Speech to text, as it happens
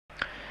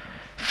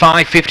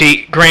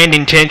5:50 Grand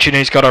Intention,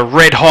 who's got a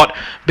red hot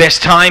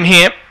best time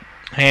here.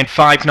 And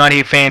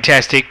 5:90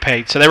 Fantastic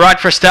Pete. So they're right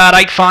for a start.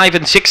 8, 5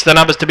 and 6, the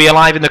numbers to be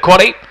alive in the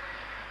quaddie.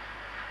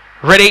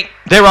 Ready,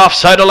 they're off.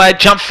 Soda Lad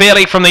jumped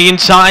fairly from the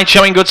inside,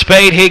 showing good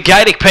speed here.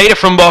 Gaelic Peter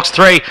from box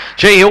 3.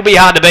 Gee, he'll be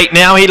hard to beat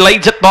now. He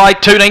leads it by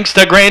 2 lengths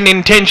to Grand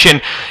Intention.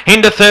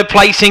 Into third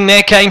placing,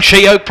 there came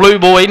She Oak Blue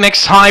Boy.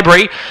 Next,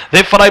 Highbury.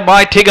 They're followed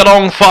by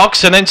Tiggerlong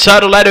Fox, and then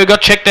Soda Lad, who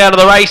got checked out of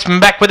the race. And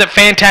back with it,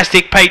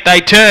 Fantastic Pete.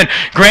 They turn.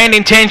 Grand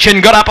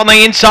Intention got up on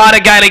the inside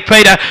of Gaelic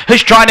Peter,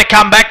 who's trying to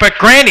come back, but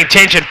Grand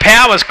Intention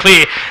powers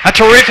clear. A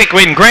terrific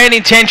win. Grand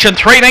Intention,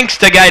 3 lengths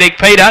to Gaelic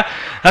Peter.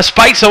 A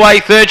space away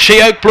third,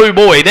 She Oak Blue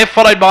Boy. They're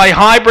followed by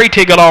Highbury,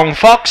 Tiggerlong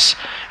Fox,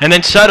 and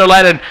then Soda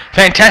Lad and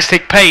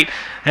Fantastic Pete.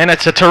 And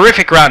it's a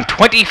terrific run,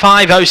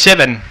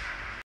 25.07.